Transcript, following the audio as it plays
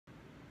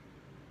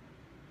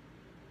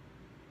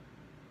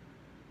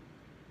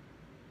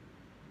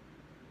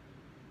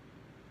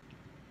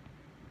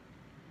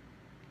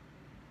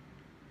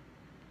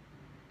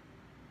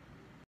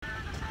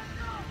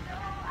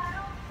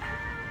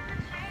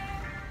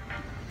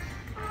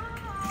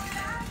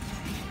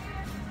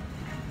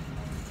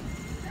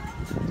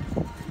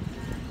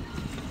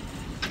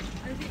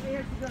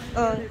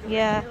Oh,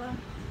 yeah.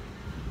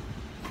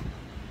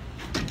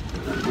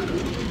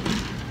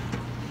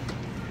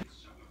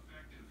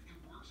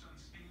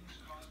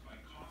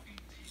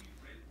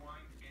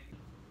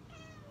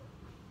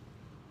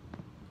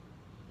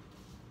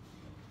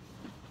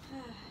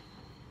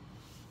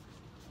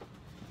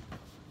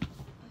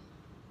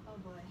 Oh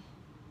boy,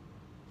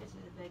 this is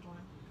a big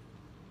one.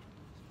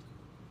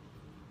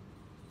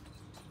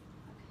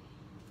 Okay.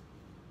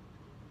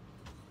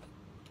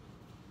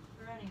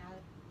 We're running out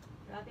of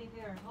wrapping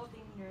paper. I'm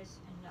hoping there's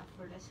enough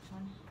for this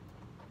one.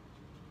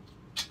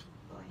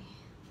 Boy.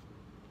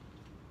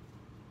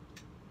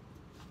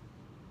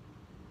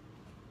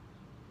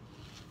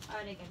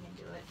 I think I can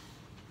do it.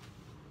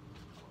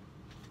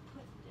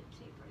 Put the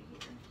tape right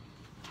here.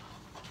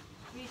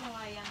 The reason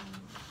why I'm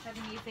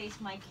having you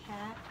face my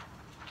cat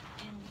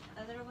in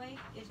the other way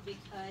is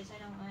because I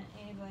don't want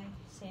anybody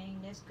saying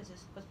this because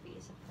it's supposed to be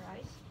a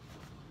surprise.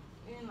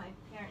 Even my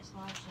parents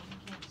watching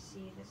can't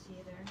see this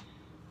either.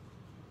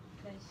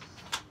 Because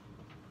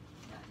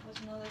that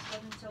wasn't all this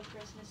wasn't until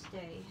Christmas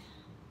Day.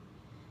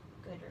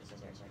 Good, there's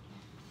right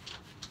here.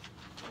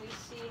 We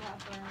see how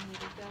far I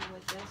need to go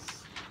with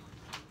this.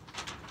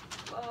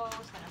 Whoa,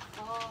 it's gonna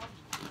fall.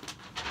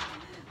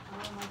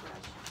 Oh my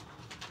gosh.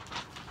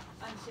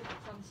 I'm super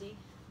clumsy.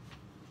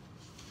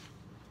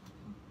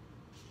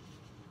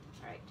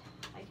 Alright,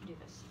 I can do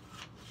this.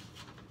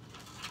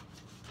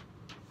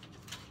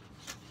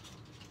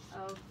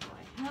 Oh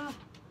boy. Oh.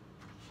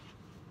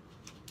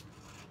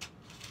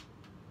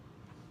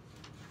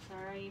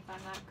 Sorry if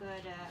I'm not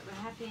good at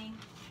wrapping.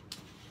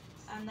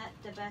 I'm not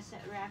the best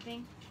at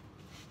wrapping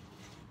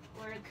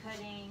or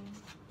cutting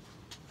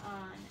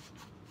on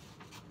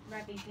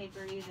wrapping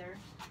paper either.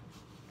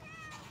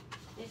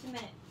 Just a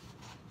minute.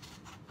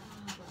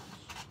 Oh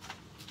gosh.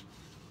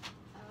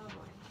 Oh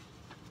boy.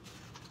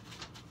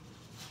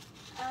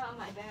 Oh,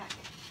 my back.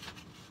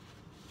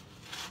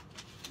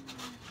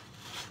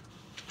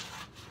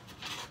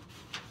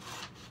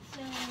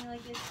 Feeling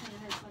like this kind of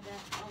hurts my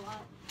back a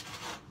lot.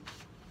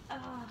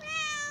 Oh.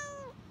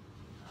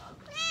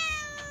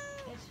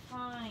 Okay. It's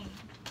fine.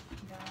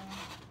 No.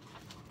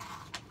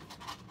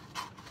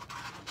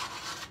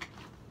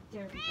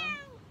 There we go.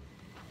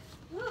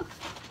 Whew.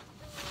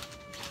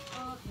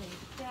 Okay,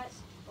 that's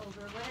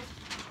over with.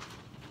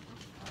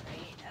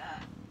 Alright,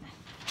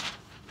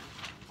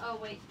 oh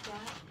wait,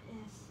 that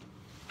is...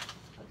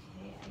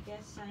 Okay, I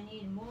guess I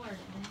need more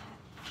than that.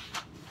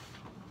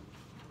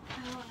 I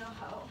don't know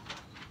how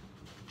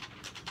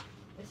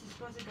this is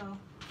supposed to go.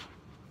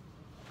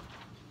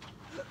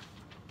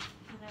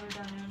 I've never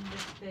done one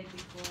this big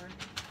before.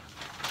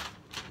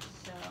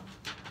 So...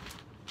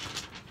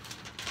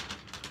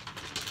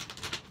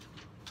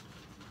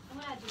 I'm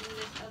gonna have to move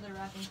this other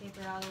wrapping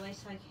paper out of the way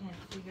so I can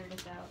figure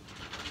this out.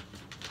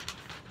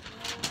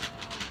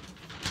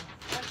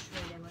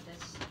 Frustrated with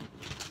this.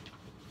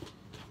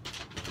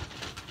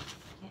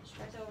 Can't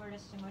stress over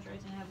this too much or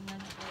it's gonna have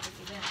none of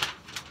it again.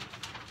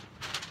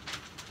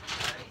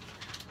 Alright.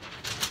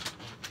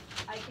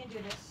 I can do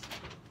this.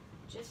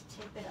 Just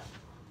tape it up.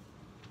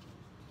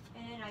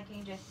 And I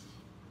can just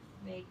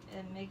make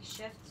a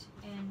makeshift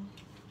and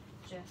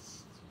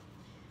just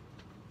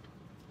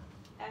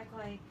act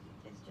like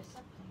it's just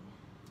something.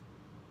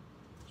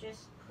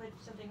 Just put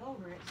something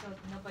over it so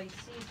nobody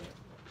sees it.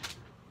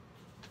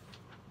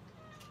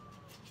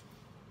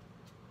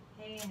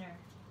 Hey inner,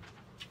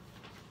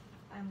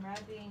 I'm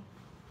wrapping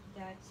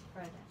that's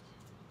present.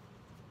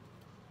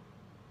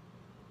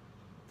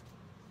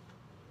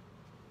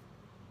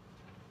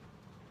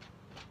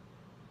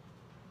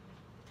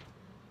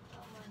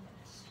 Oh my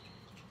goodness.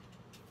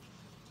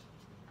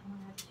 I'm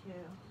gonna have to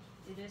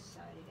do this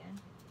side again.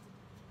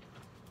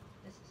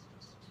 This is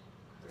just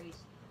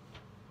crazy.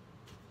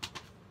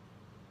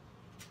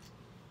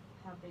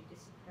 How big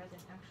this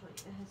present actually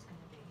is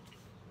going to be.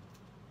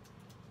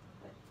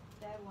 But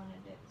Dad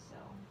wanted it, so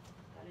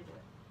gotta do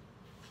it.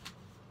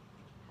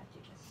 Have to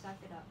just suck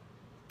it up.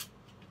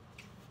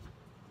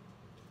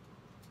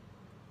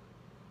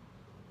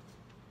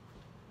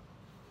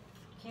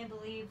 Can't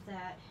believe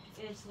that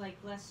it's like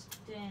less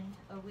than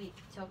a week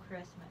till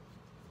Christmas.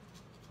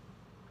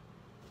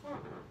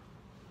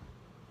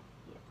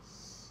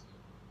 Yes.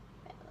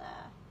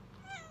 Bella.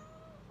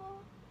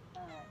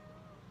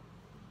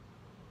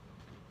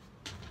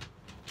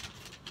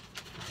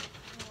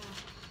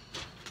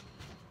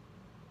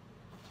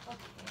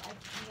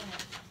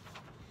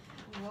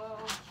 Whoa.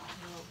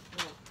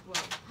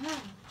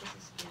 This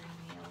is scaring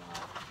me a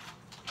lot.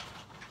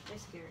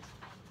 This scares me.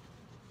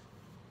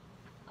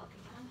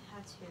 Okay, I'm gonna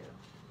have to.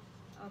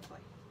 Oh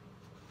boy.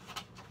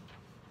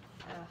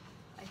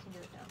 I can do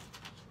it now.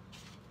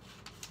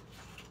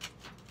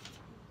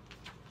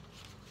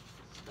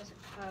 It's supposed to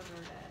cover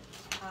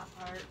the top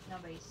part.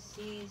 Nobody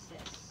sees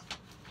this.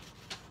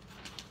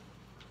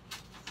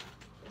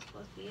 It's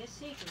supposed to be a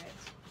secret.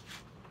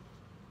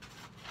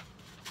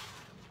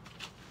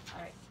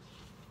 Alright.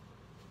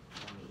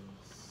 Let me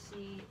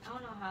see. I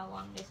don't know how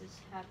long this is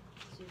have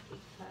to be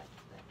cut,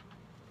 but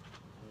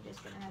I'm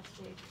just gonna have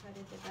to cut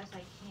it the best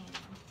I can.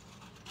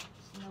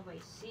 nobody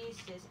sees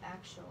this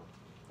actual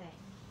thing.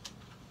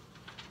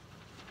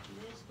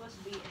 This is supposed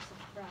to be a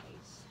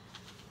surprise.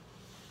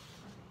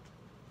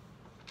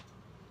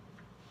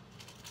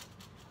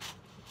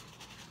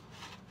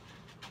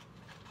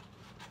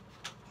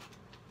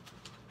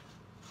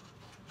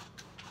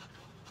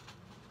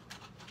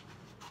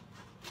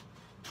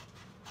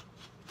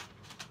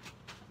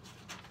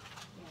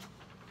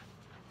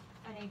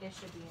 I think this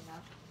should be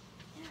enough.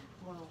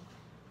 Whoa.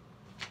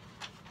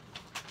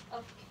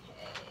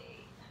 Okay.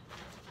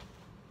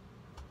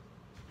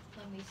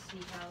 Let me see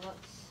how it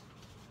looks.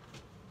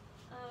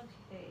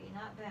 Okay,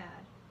 not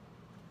bad.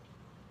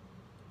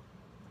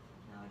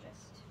 Now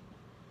just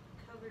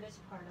cover this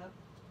part up.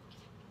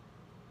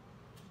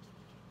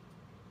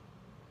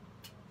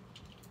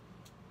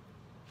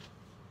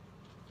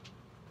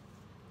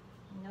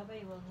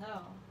 Nobody will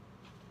know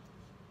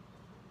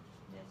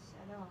this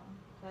at all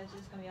because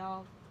it's going to be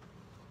all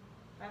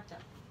wrapped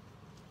up.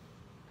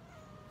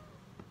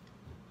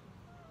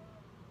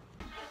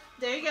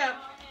 There you go.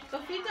 Go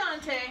feed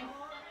Dante.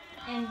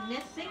 And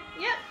this thing?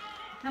 Yep.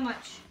 How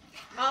much?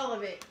 All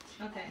of it.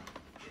 Okay.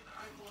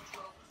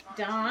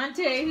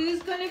 Dante,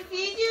 who's going to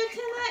feed you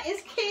tonight?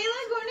 Is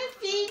Kayla going to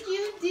feed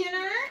you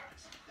dinner?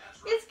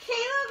 Is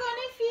Kayla going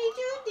to feed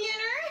you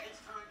dinner?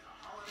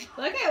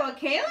 Look at what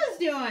Kayla's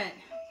doing.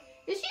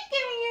 Is she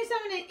giving you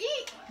something to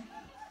eat?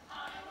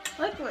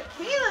 Look what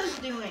Kayla's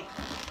doing.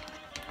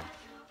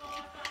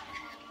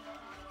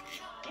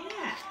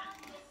 Yeah.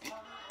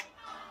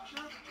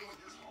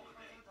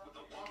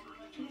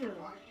 Ew.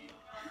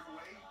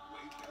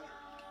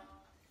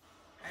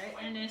 Alright,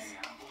 and just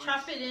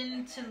chop it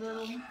into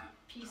little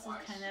pieces,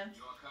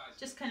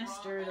 just kind of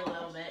stir it a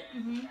little bit.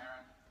 Mm-hmm.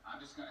 I'm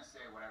just gonna say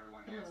what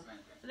everyone here is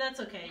thinking. But that's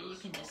okay, you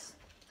can just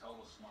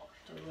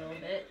do a little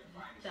bit.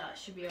 That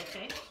should be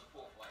okay.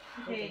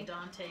 Okay,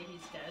 Dante,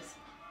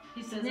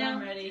 he says, Now,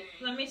 I'm ready.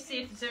 Let me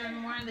see if there's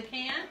more in the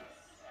can.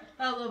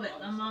 Oh, a little bit.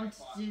 I'm on to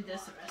do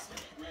this the rest of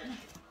it.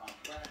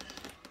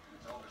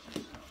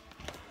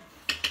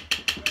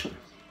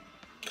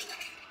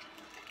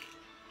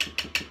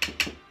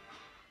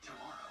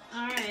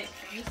 Alright,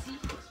 you see?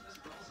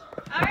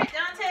 Alright,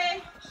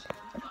 Dante.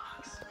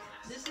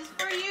 This is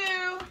for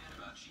you.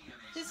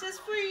 This is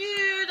for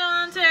you,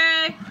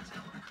 Dante.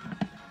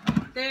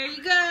 There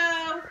you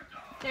go.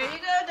 There you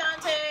go,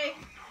 Dante.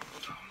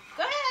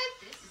 Go ahead.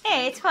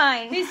 Hey, it's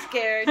fine. He's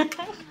scared.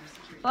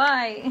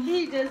 Why?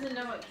 He doesn't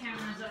know what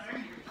cameras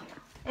are.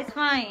 It's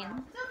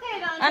fine. It's okay,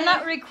 Dante. I'm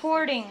not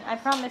recording, I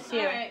promise you.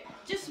 Alright,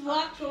 just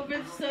walk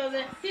over so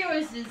that he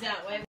always does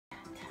that way.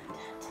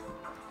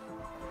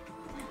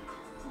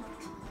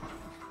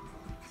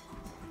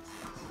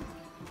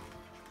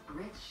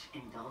 Rich,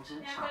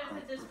 indulgent Yeah, I'm chocolate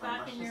gonna put this with a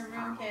back in your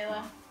luscious room,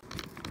 caramel. Kayla.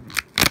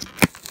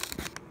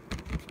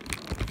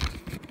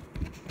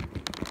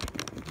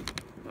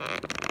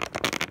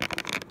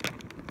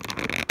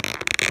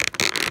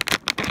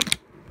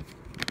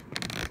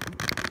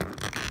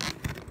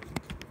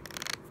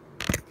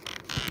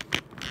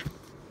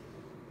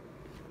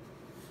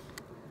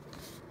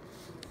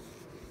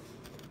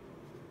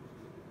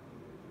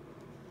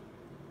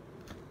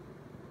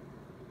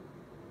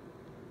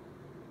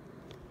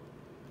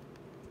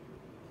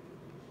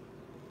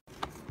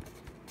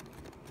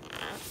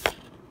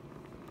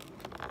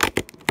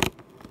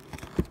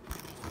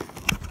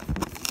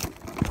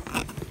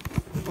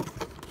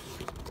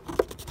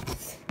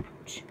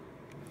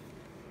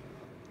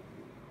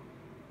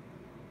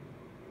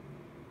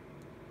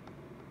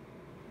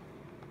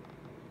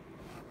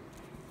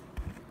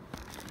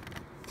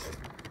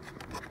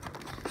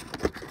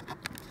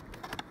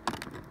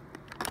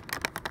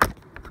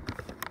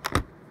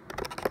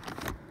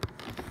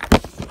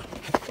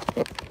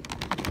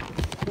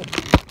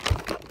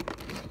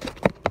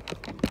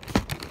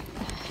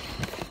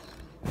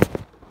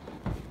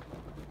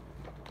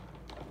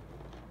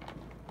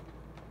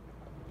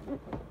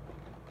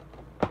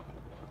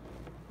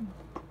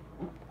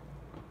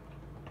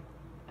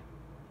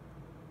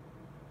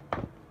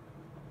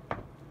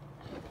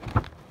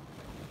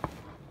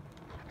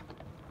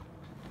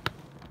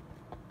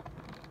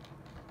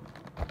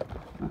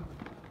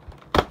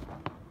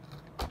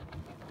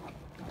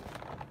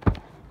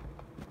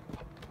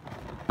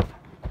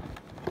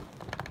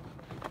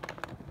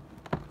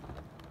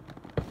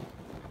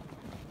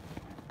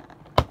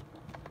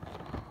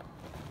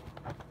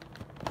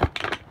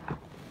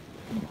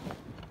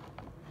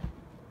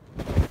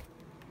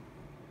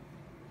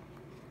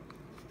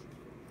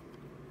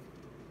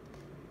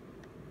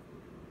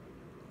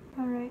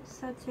 Alright,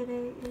 so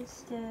today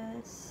is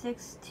the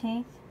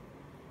 16th.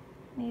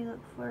 Let me look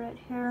for it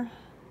here.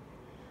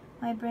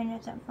 My brain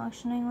isn't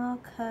functioning well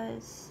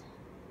because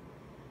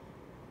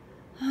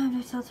I'm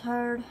just so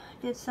tired.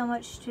 Did so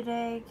much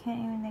today, can't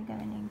even think of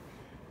anything.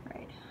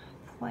 Right,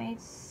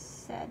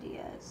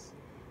 poinsettias.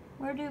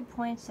 Where do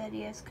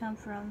poinsettias come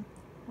from?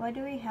 Why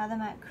do we have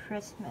them at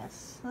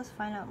Christmas? Let's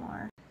find out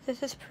more.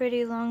 This is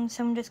pretty long,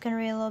 so I'm just going to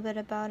read a little bit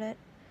about it.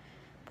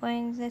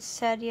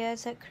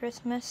 Poinsettias at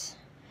Christmas.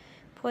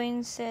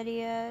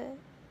 Poinsettia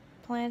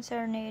plants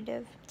are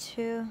native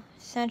to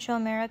Central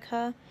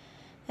America,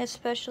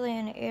 especially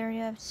in the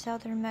area of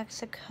southern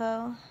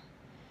Mexico,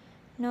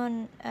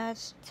 known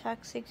as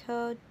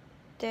Taxico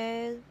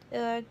de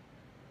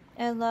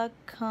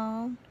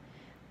Elacon,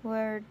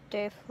 where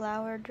they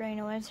flower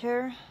during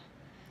winter.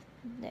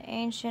 The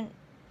ancient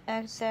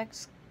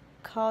Aztecs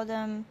called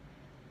them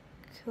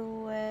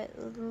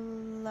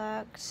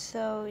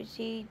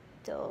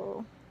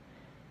Cuetlaxocido.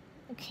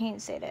 I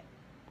can't say that.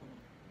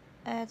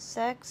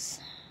 Aztecs.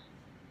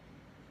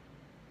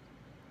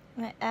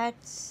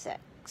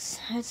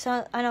 It's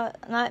not, I know,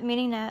 not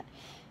meaning that.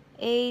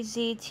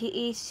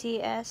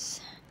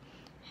 Aztecs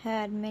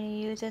had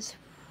many uses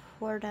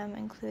for them,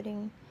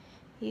 including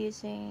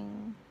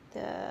using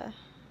the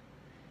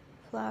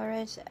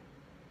flowers,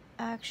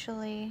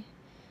 actually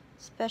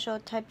special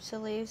types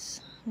of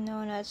leaves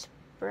known as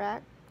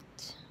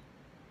bracts,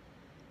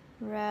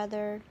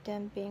 rather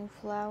than being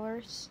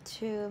flowers,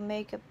 to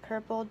make a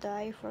purple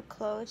dye for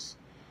clothes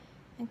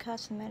and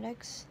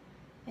cosmetics,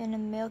 and a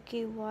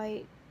milky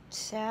white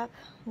sap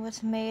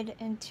was made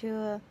into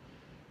a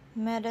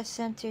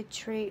medicine to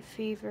treat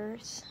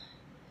fevers.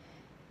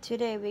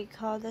 Today we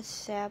call the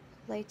sap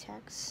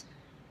latex.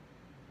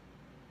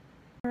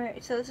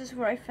 Alright, so this is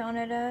where I found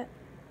it at.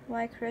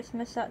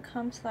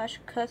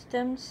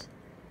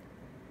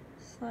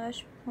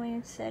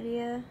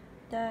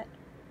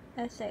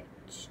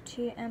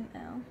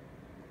 ychristmas.com/customs/poinsettia.html.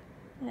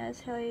 And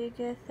that's how you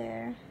get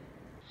there.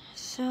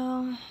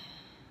 So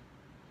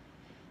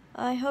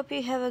I hope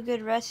you have a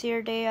good rest of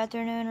your day,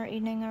 afternoon, or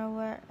evening, or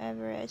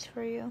wherever it is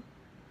for you.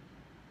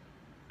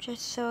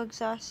 Just so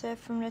exhausted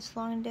from this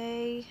long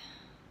day.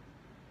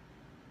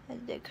 I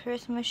did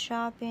Christmas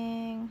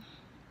shopping.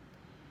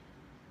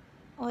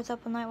 I was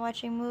up all night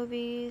watching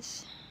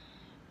movies.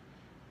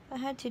 I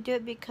had to do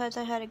it because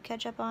I had to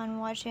catch up on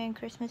watching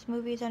Christmas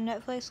movies on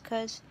Netflix,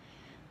 because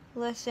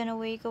less than a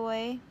week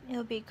away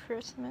it'll be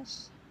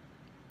Christmas.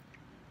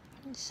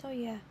 So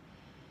yeah,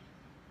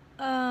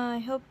 I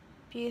hope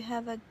you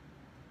have a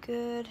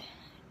good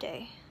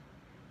day.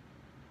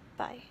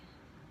 Bye.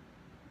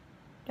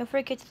 Don't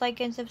forget to like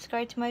and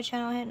subscribe to my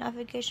channel, hit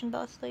notification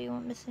bell so you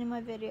won't miss any of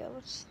my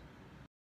videos.